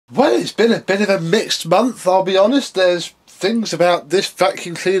Well, it's been a bit of a mixed month, I'll be honest. There's things about this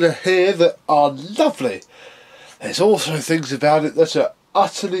vacuum cleaner here that are lovely. There's also things about it that are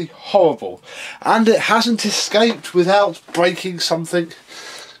utterly horrible. And it hasn't escaped without breaking something.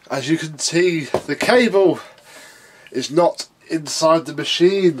 As you can see, the cable is not inside the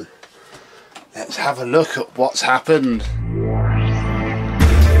machine. Let's have a look at what's happened.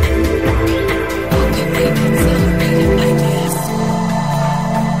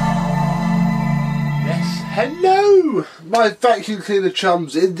 Hello, my vacuum cleaner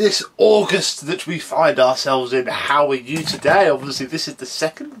chums, in this August that we find ourselves in. How are you today? Obviously this is the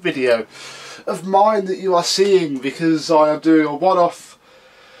second video of mine that you are seeing because I am doing a one-off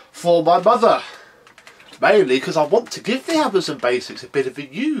for my mother. Mainly because I want to give the Amazon Basics a bit of a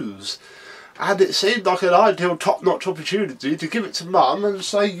use. And it seemed like an ideal top-notch opportunity to give it to Mum and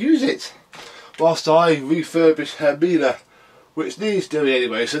say use it. Whilst I refurbish her Mina, which needs doing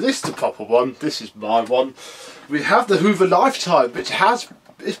anyway. So this is the proper one, this is my one. We have the Hoover Lifetime, which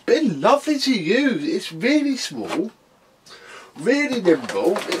it's been lovely to use. It's really small, really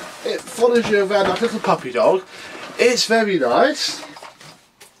nimble, it follows you around like a little puppy dog. It's very nice.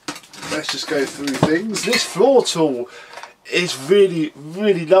 Let's just go through things. This floor tool is really,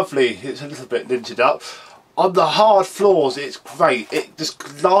 really lovely. It's a little bit linted up. On the hard floors it's great, it just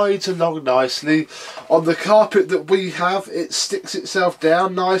glides along nicely. On the carpet that we have, it sticks itself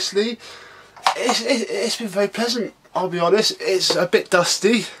down nicely. It's been very pleasant, I'll be honest. It's a bit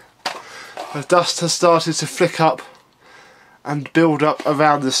dusty. The dust has started to flick up and build up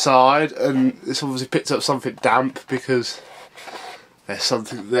around the side, and it's obviously picked up something damp because there's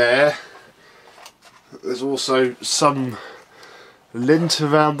something there. There's also some lint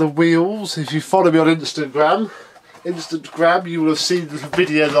around the wheels. If you follow me on Instagram, you will have seen the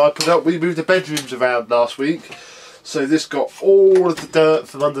video that I put up. We moved the bedrooms around last week, so this got all of the dirt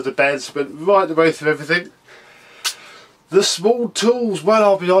from under the beds, went right the way through everything. The small tools, well,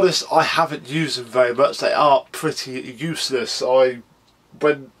 I'll be honest, I haven't used them very much. They are pretty useless.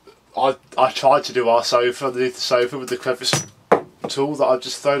 When I tried to do our sofa underneath the sofa with the crevice tool that I've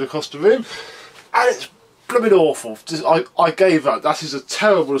just thrown across the room, and it's blooming awful. I gave up. That is a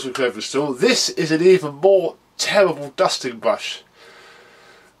terrible little crevice tool. This is an even more terrible dusting brush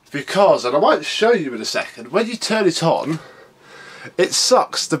because, and I might show you in a second, when you turn it on it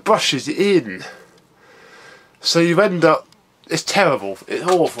sucks the brushes in, so you end up, it's terrible, it's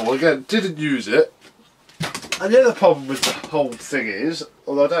awful. Again, didn't use it. And the other problem with the whole thing is,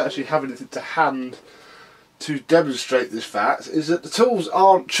 although I don't actually have anything to hand to demonstrate this fact, is that the tools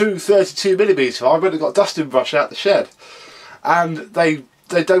aren't true 32mm. I went and got a dusting brush out the shed, and they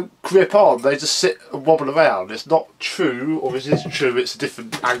don't grip on, they just sit and wobble around. It's not true, or it is true, it's a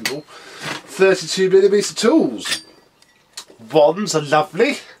different angle. 32mm tools. Wands are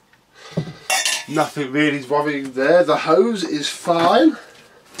lovely. Nothing really worrying there. The hose is fine.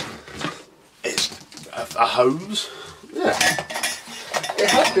 It's a hose. Yeah. It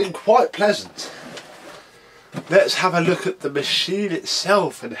has been quite pleasant. Let's have a look at the machine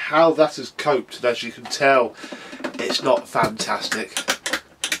itself and how that has coped, and as you can tell, it's not fantastic.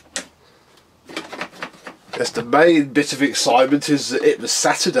 Yes, the main bit of excitement is that it was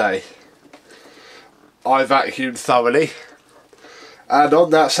Saturday. I vacuumed thoroughly, and on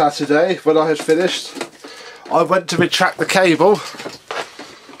that Saturday, when I had finished, I went to retract the cable,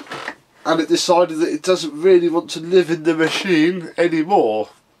 and it decided that it doesn't really want to live in the machine anymore.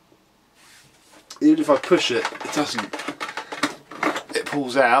 Even if I push it, it doesn't. It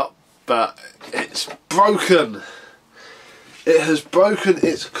pulls out, but it's broken. It has broken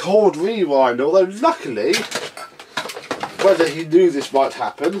its cord rewind, although luckily, whether he knew this might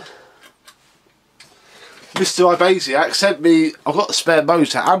happen, Mr. Ibasiak sent me, I've got a spare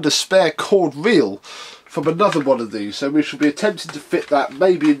motor and a spare cord reel from another one of these, so we shall be attempting to fit that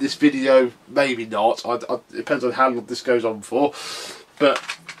maybe in this video, maybe not. It depends on how long this goes on for, but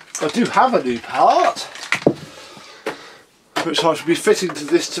I do have a new part which I shall be fitting to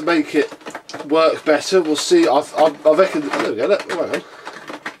this to make it work better. We'll see. I reckon. Oh, there we go. Look, hang on.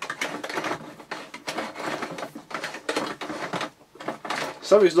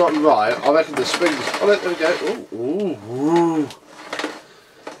 Something's not right. I reckon the springs. Oh, there we go. Ooh, ooh.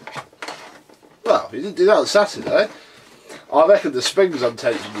 Well, you didn't do that on Saturday. I reckon the spring's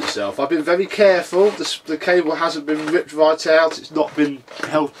untensioned itself. I've been very careful. The cable hasn't been ripped right out. It's not been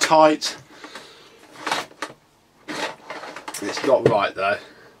held tight. It's not right though.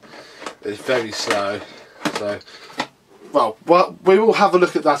 It's very slow. So, well, we will have a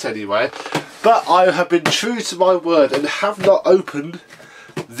look at that anyway. But I have been true to my word and have not opened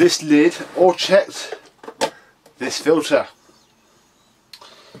this lid or checked this filter.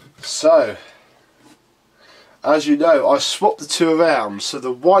 So, as you know, I swapped the two around, so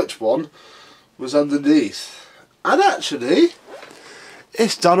the white one was underneath. And actually,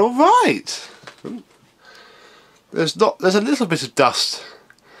 it's done alright. There's a little bit of dust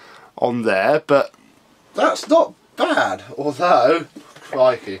on there, but that's not bad. Although,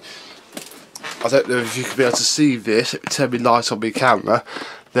 crikey, I don't know if you can be able to see this. Let me turn my light on my camera.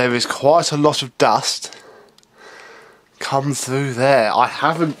 There is quite a lot of dust come through there. I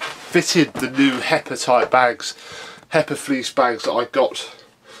haven't fitted the new HEPA type bags, HEPA fleece bags that I got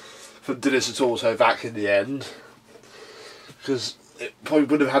from Dennis & Auto back in the end, because it probably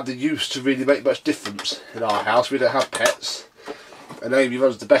wouldn't have had the use to really make much difference in our house. We don't have pets, and Amy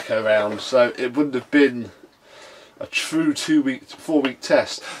runs the Becco around, so it wouldn't have been a true 4-week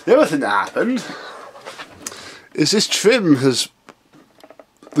test. The other thing that happened is this trim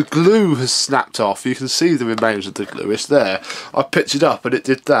the glue has snapped off. You can see the remains of the glue, it's there. I picked it up and it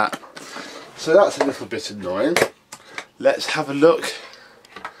did that. So that's a little bit annoying. Let's have a look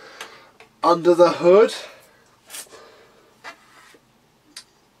under the hood.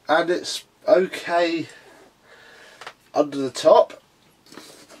 And it's okay under the top.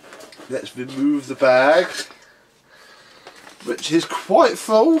 Let's remove the bag, which is quite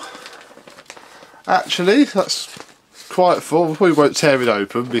full. Actually, that's quite full. We probably won't tear it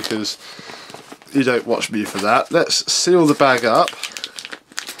open because you don't watch me for that. Let's seal the bag up.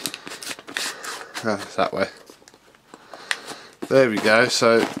 That way. There we go.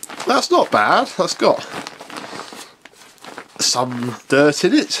 So that's not bad. That's got some dirt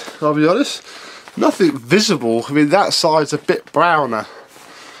in it, I'll be honest. Nothing visible. I mean, that side's a bit browner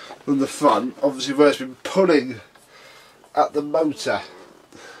than the front, obviously where it's been pulling at the motor,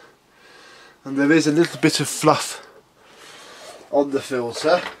 and there is a little bit of fluff on the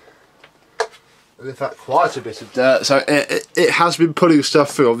filter, and in fact quite a bit of dirt, so it has been pulling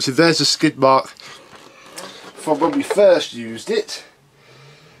stuff through. Obviously there's a skid mark from when we first used it.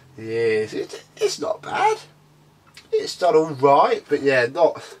 Yes, it's not bad. It's done alright, but yeah,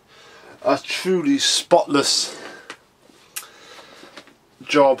 not a truly spotless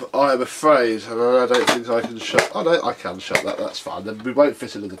job, I am afraid. And I don't think I can shut. Oh no, I can shut that. That's fine. Then we won't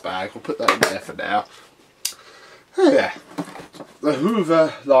fit it in the bag. We'll put that in there for now. Oh yeah, the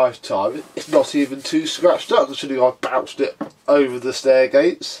Hoover Lifetime. It's not even too scratched up, considering I bounced it over the stair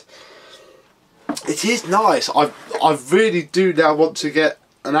gates. It is nice. I really do now want to get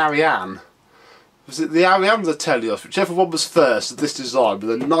an Ariane. Was it the Ariane or the Telios? Whichever one was first of this design, with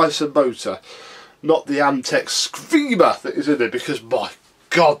a nicer motor, not the Antec Screamer that is in it, because my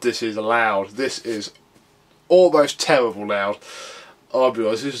god, this is loud. This is almost terrible loud. I'll be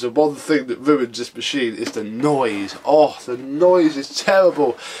honest, this is the one thing that ruins this machine, is the noise. Oh, the noise is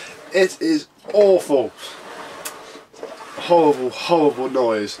terrible. It is awful. Horrible, horrible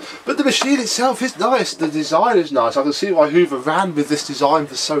noise. But the machine itself is nice. The design is nice. I can see why Hoover ran with this design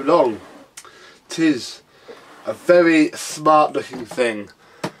for so long. It is a very smart looking thing.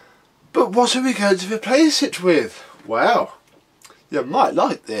 But what are we going to replace it with? Well, you might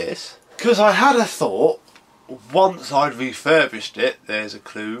like this, because I had a thought once I'd refurbished it. There's a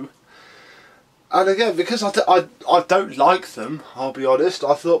clue. And again, because I don't like them, I'll be honest,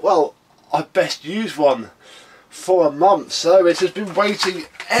 I thought, well, I'd best use one for a month. So it has been waiting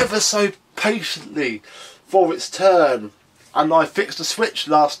ever so patiently for its turn. And I fixed the switch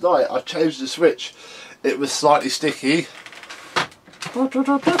last night. I changed the switch. It was slightly sticky.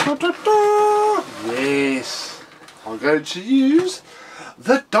 Yes, I'm going to use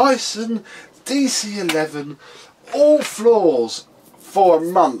the Dyson DC11 all floors for a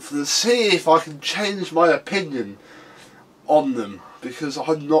month and see if I can change my opinion on them, because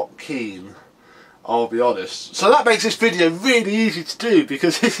I'm not keen, I'll be honest. So that makes this video really easy to do,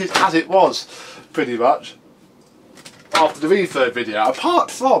 because this is as it was pretty much after the refurb video.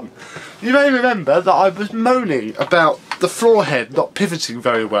 Apart from, you may remember that I was moaning about the floor head not pivoting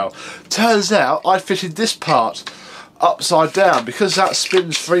very well. Turns out I fitted this part upside down. Because that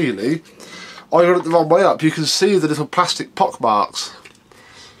spins freely, I got it the wrong way up. You can see the little plastic pock marks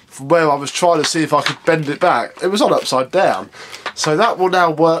from where I was trying to see if I could bend it back. It was on upside down. So that will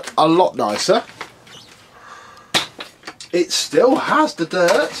now work a lot nicer. It still has the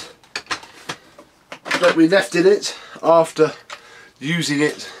dirt that we left in it after using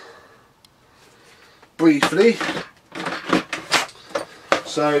it briefly.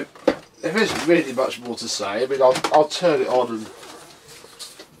 So there isn't really much more to say. I mean, I'll turn it on, and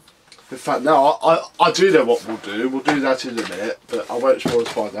in fact now I do know what we'll do. We'll do that in a minute, but I won't spoil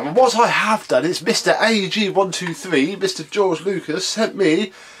it right now. And what I have done is Mr. AG123, Mr. George Lucas, sent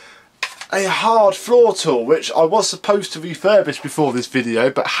me a hard floor tool, which I was supposed to refurbish before this video,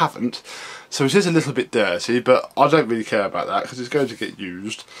 but haven't. So it is a little bit dirty, but I don't really care about that because it's going to get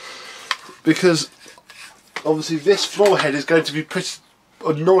used. Because obviously this floor head is going to be pretty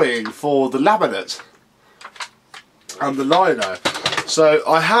annoying for the laminate and the lino. So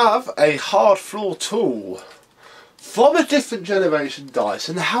I have a hard floor tool from a different generation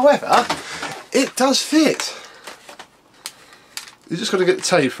Dyson. However, it does fit. You just got to get the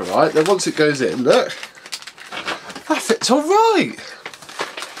taper right. Then once it goes in, look, that fits all right.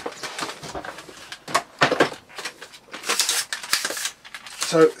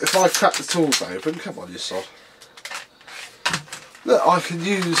 So if I crack the tools open, come on you sod. Look, I can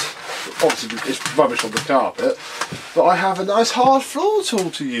use, obviously it's rubbish on the carpet, but I have a nice hard floor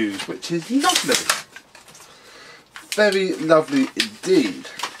tool to use, which is lovely. Very lovely indeed.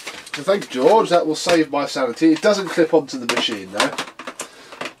 So thank you, George, that will save my sanity. It doesn't clip onto the machine though.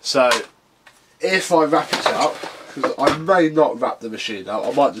 So if I wrap it up, because I may not wrap the machine up,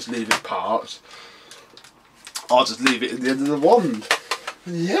 I might just leave it parked. I'll just leave it in the end of the wand.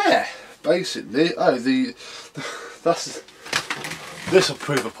 And yeah, basically, this will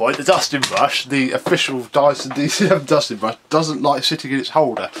prove a point. The dusting brush, the official Dyson DCM dusting brush, doesn't like sitting in its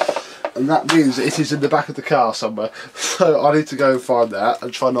holder. And that means that it is in the back of the car somewhere. So I need to go and find that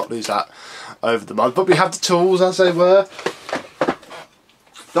and try not lose that over the month. But we have the tools as they were.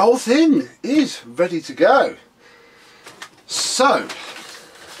 The whole thing is ready to go. So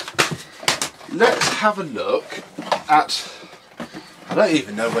let's have a look at, I don't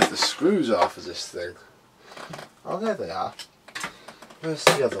even know where the screws are for this thing. Oh, there they are. Where's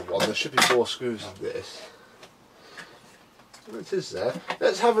the other one? There should be more screws than this. It is there.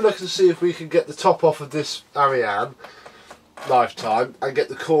 Let's have a look and see if we can get the top off of this Ariane Lifetime and get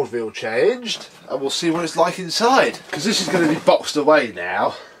the cord reel changed, and we'll see what it's like inside, because this is going to be boxed away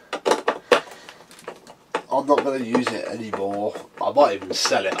now. I'm not going to use it anymore. I might even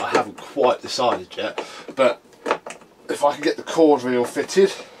sell it. I haven't quite decided yet, but if I can get the cord reel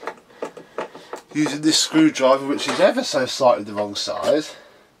fitted using this screwdriver, which is ever so slightly the wrong size.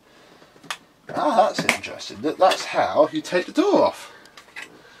 Ah, that's interesting. That's how you take the door off.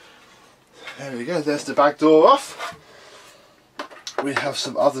 There we go, there's the back door off. We have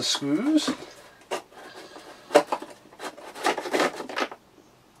some other screws. Oh,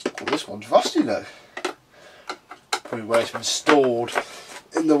 this one's rusty though. Probably where it's been stored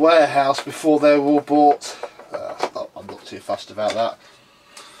in the warehouse before they were all bought. I'm not too fussed about that.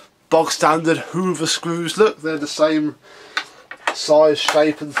 Bog standard Hoover screws, look, they're the same size,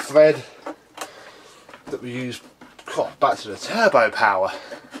 shape and thread that we use back to the turbo power.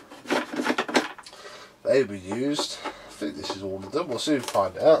 They were used. I think this is all of them, we'll soon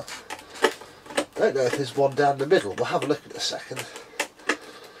find out. I don't know if there's one down the middle, we'll have a look in a second.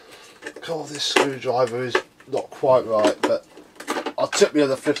 God, this screwdriver is not quite right, but I took the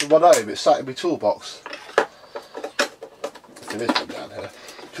other flipping one home, it's sat in my toolbox. If there is one down here,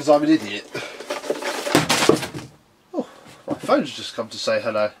 because I'm an idiot. Oh, my phone's just come to say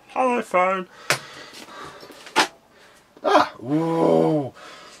hello. Hello phone. Ah, whoa,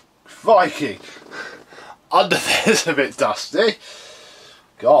 crikey. Under there's a bit dusty.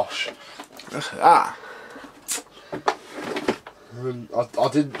 Gosh, look at that. I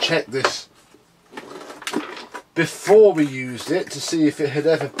didn't check this before we used it to see if it had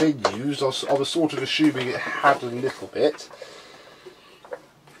ever been used. I was sort of assuming it had a little bit.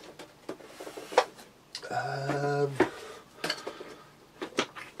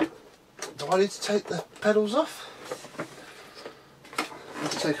 Do I need to take the pedals off?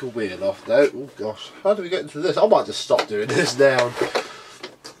 Let's take a wheel off though. Oh gosh, how do we get into this? I might just stop doing this now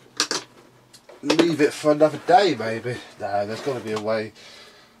and leave it for another day maybe. No, there's got to be a way.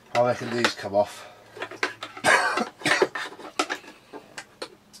 I reckon these come off.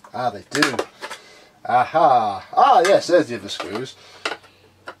 Ah, they do. Aha! Ah yes, there's the other screws.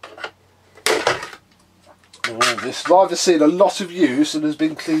 Oh, this line has seen a lot of use and has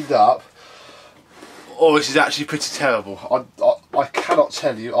been cleaned up. Oh, this is actually pretty terrible. I cannot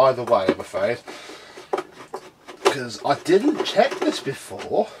tell you either way, I'm afraid, because I didn't check this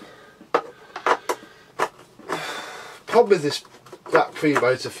before. Probably that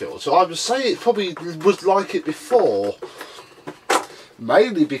pre-motor filter, I would say it probably was like it before,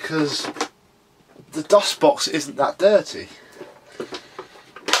 mainly because the dust box isn't that dirty.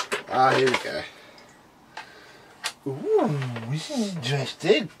 Ah, here we go. Ooh, this is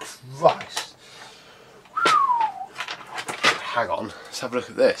interesting. Christ. Hang on, let's have a look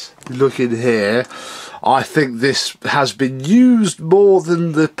at this. Look in here. I think this has been used more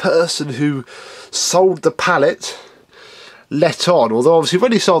than the person who sold the pallet let on, although obviously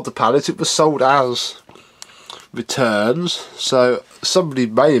when he sold the pallet it was sold as returns, so somebody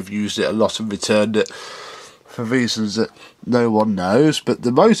may have used it a lot and returned it for reasons that no one knows, but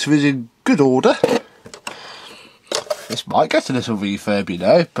the motor is in good order. This might get a little refurb, you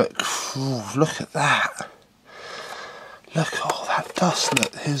know, but look at that. Look at all that dust.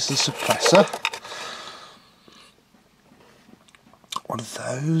 Look, here's the suppressor. One of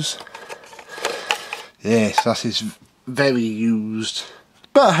those. Yes, that is very used.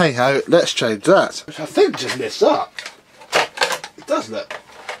 But hey ho, let's change that. Which I think just lifts up. It does look.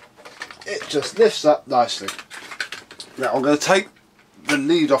 It just lifts up nicely. Now I'm going to take the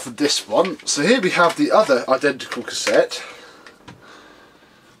lead off of this one. So here we have the other identical cassette.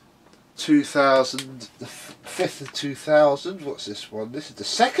 2000, the 5th of 2000. What's this one? This is the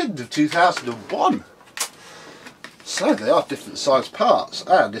 2nd of 2001. So they are different size parts,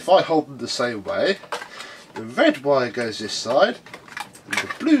 and if I hold them the same way, the red wire goes this side and the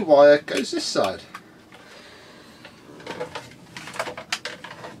blue wire goes this side.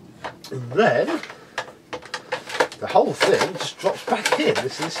 And then the whole thing just drops back in.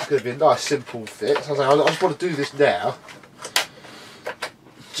 This is going to be a nice simple fix. I just want to do this now,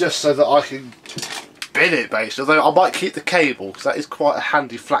 just so that I can bin it basically. Although I might keep the cable, because that is quite a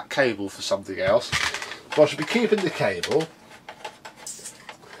handy flat cable for something else. So I should be keeping the cable.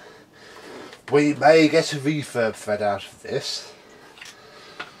 We may get a refurb thread out of this.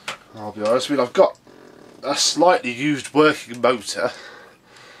 I'll be honest, I mean, I've got a slightly used working motor,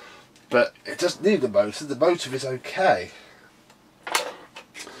 but it doesn't need a motor. The motor is okay.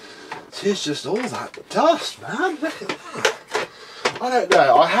 It's just all that dust, man. Look at that. I don't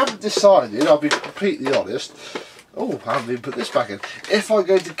know. I haven't decided, I'll be completely honest. Oh, I haven't even put this back in. If I'm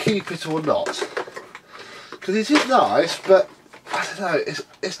going to keep it or not. Because it is nice, but I don't know,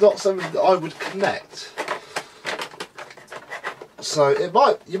 it's not something that I would collect. So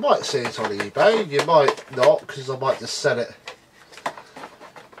you might see it on eBay, you might not, because I might just sell it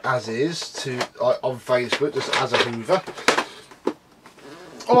as is on Facebook, just as a Hoover.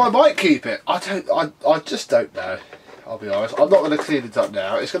 Or I might keep it. I just don't know. I'll be honest. I'm not going to clean it up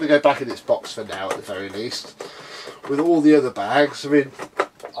now. It's going to go back in its box for now, at the very least. With all the other bags, I mean,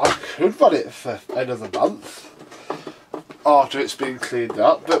 I could run it for another month after it's been cleaned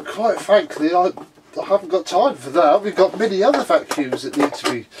up, but quite frankly I haven't got time for that. We've got many other vacuums that need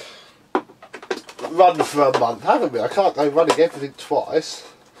to be run for a month, haven't we? I can't go running everything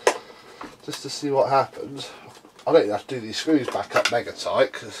twice just to see what happens. I don't have to do these screws back up mega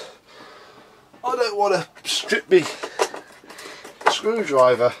tight because I don't want to strip me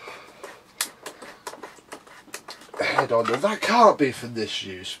screwdriver head on, and that can't be for this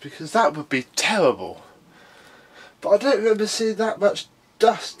use because that would be terrible. But I don't remember seeing that much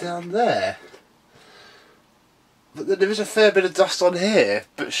dust down there. But then there is a fair bit of dust on here,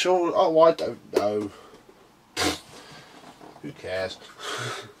 but sure, oh, I don't know. Who cares?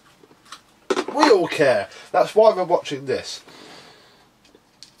 We all care. That's why we're watching this,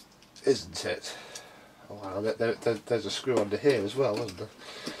 isn't it? Oh wow, there's a screw under here as well, isn't there?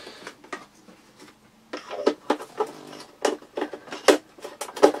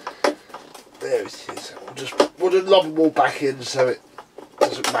 There it is. We'll just lob them all back in so it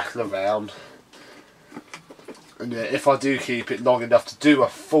doesn't rattle around. And yeah, if I do keep it long enough to do a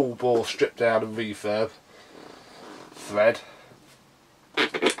full bore strip down and refurb thread,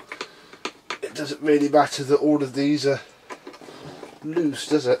 it doesn't really matter that all of these are loose,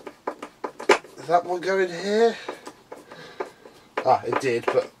 does it? Does that one go in here? Ah, it did,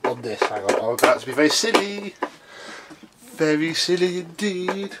 but on this, hang on, I'm about to be very silly. Very silly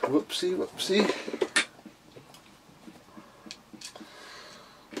indeed. Whoopsie, whoopsie.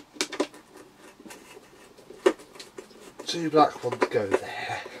 Two black ones go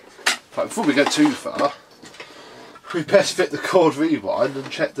there. Right, before we go too far, we best fit the cord rewind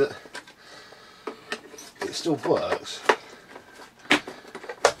and check that it still works.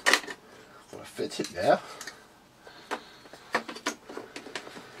 Gotta fit it now.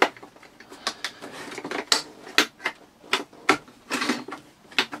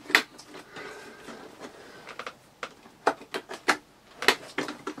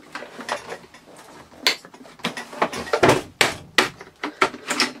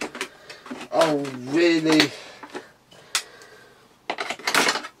 Oh really?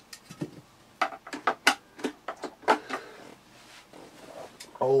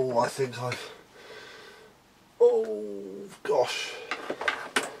 Oh, I think I've... Oh gosh.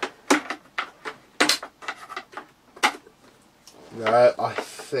 No, I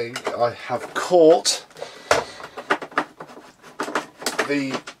think I have caught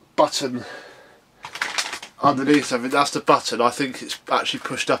the button underneath everything. That's the button. I think it's actually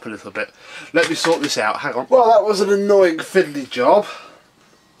pushed up a little bit. Let me sort this out, hang on. Well, that was an annoying fiddly job.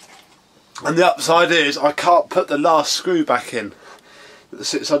 And the upside is I can't put the last screw back in that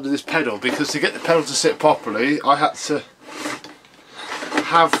sits under this pedal, because to get the pedal to sit properly I had to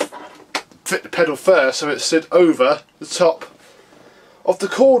fit the pedal first so it sit over the top of the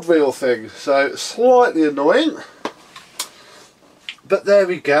cord reel thing. So slightly annoying. But there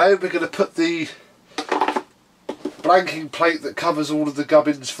we go. We're going to put the blanking plate that covers all of the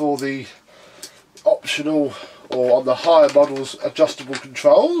gubbins for the optional, or on the higher models, adjustable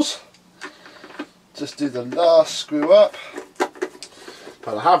controls. Just do the last screw up.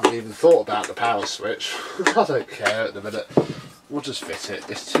 But I haven't even thought about the power switch. I don't care at the minute. We'll just fit it.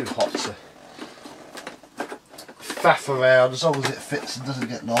 It's too hot to faff around, as long as it fits and doesn't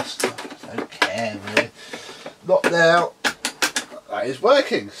get lost. I don't care really. Not now. That is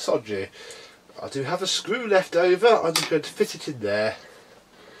working, sod you. I do have a screw left over. I'm just going to fit it in there.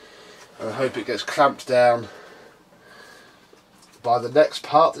 And I hope it gets clamped down by the next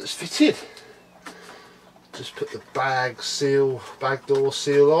part that's fitted. Just put the bag door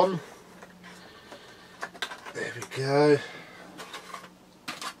seal on. There we go.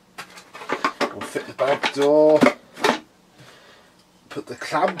 We'll fit the bag door. Put the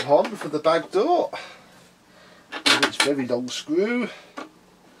clamp on for the bag door. And its very long screw.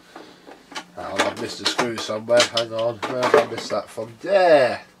 Oh, I've missed a screw somewhere. Hang on. Where have I missed that from?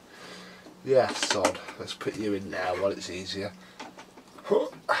 There. Yeah, sod. Let's put you in now while it's easier.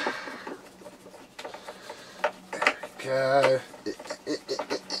 Go.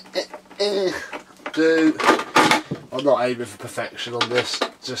 I'm not aiming for perfection on this,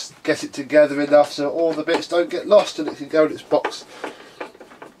 just get it together enough so all the bits don't get lost and it can go in its box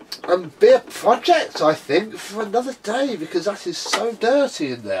and be a project, I think, for another day, because that is so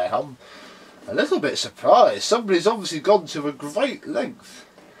dirty in there. I'm a little bit surprised. Somebody's obviously gone to a great length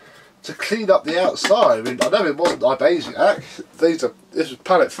to clean up the outside. I mean, I know it wasn't Ibasiac, this was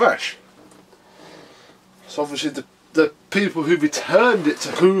Pallet Fresh, so obviously the people who returned it to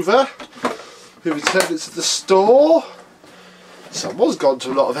Hoover, who returned it to the store, someone's gone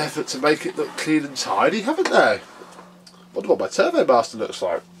to a lot of effort to make it look clean and tidy, haven't they? Wonder what my Turbo Master looks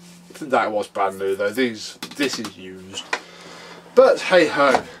like. I think that was brand new though. This is used. But hey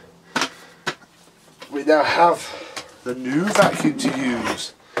ho, we now have the new vacuum to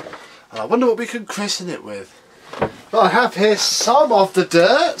use. And I wonder what we can christen it with. Well, I have here some of the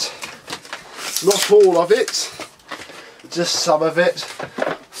dirt, not all of it, just some of it,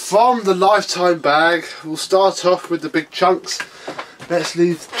 from the Lifetime bag. We'll start off with the big chunks. Let's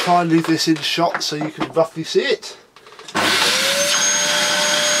try and leave this in shot so you can roughly see it.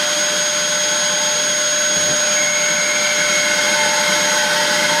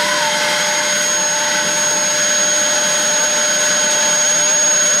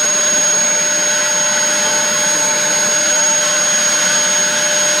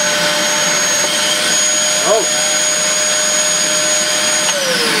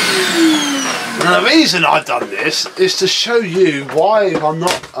 And the reason I've done this is to show you why I'm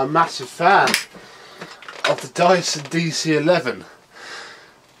not a massive fan of the Dyson DC11.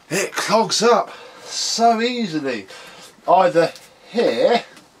 It clogs up so easily, either here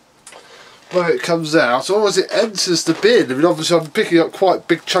where it comes out or as it enters the bin. I mean, obviously I'm picking up quite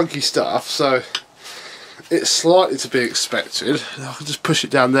big chunky stuff, so it's slightly to be expected. I can just push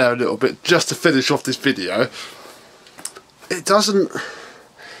it down there a little bit just to finish off this video. It doesn't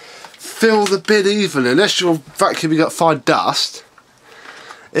fill the bin evenly unless you're vacuuming up fine dust.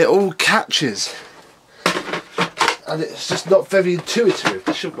 It all catches and it's just not very intuitive.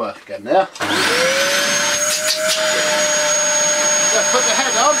 This should work again now. Let's put the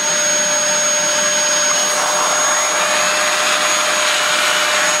head on.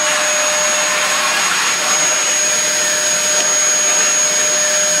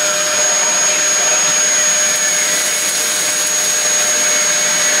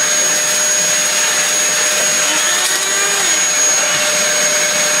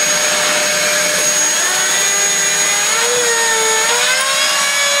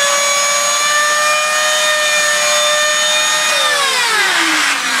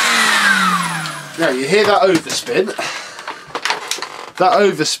 Now you hear that overspin. That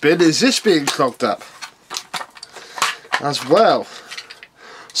overspin is this being clogged up as well.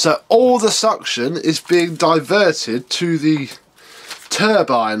 So all the suction is being diverted to the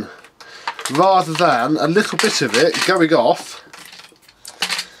turbine rather than a little bit of it going off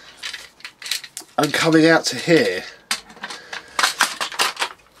and coming out to here.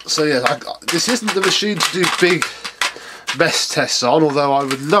 So yeah, this isn't the machine to do big mess tests on, although I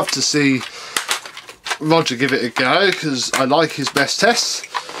would love to see Roger give it a go because I like his best tests.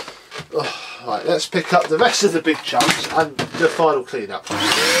 Right, let's pick up the rest of the big chunks and the final clean up.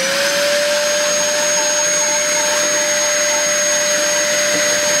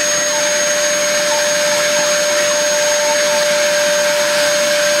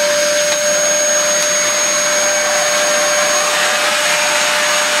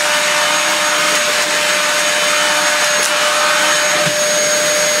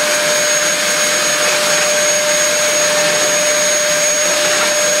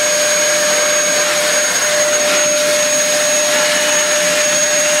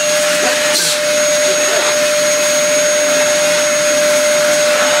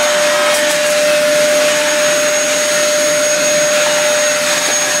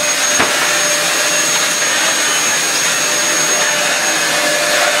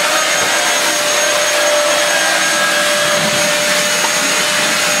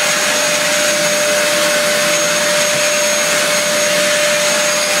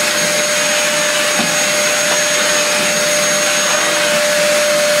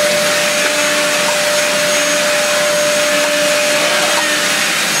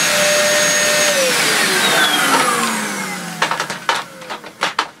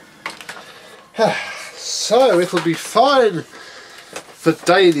 So it'll be fine for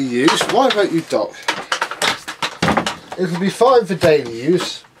daily use. Why won't you dock? It'll be fine for daily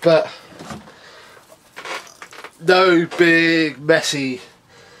use, but no big messy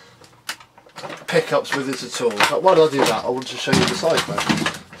pickups with it at all. But why did I do that? I want to show you the side mode.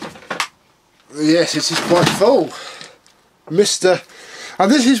 Yes, it is quite full, Mr. And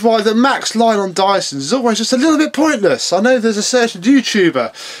this is why the max line on Dyson is always just a little bit pointless. I know there's a certain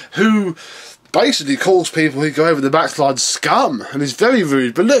YouTuber who basically calls people who go over the max line scum and is very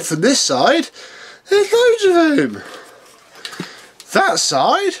rude, but look from this side, there's loads of them. That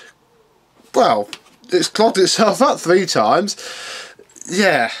side, well, it's clogged itself up 3 times.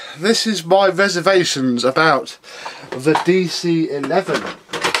 Yeah, this is my reservations about the DC-11.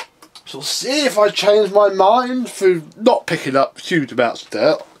 So we'll see if I change my mind through not picking up huge amounts of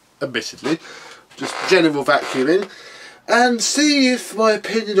dirt, admittedly, just general vacuuming, and see if my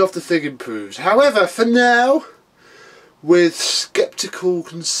opinion of the thing improves. However, for now, with sceptical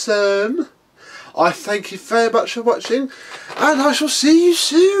concern, I thank you very much for watching, and I shall see you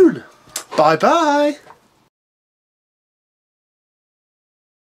soon. Bye bye.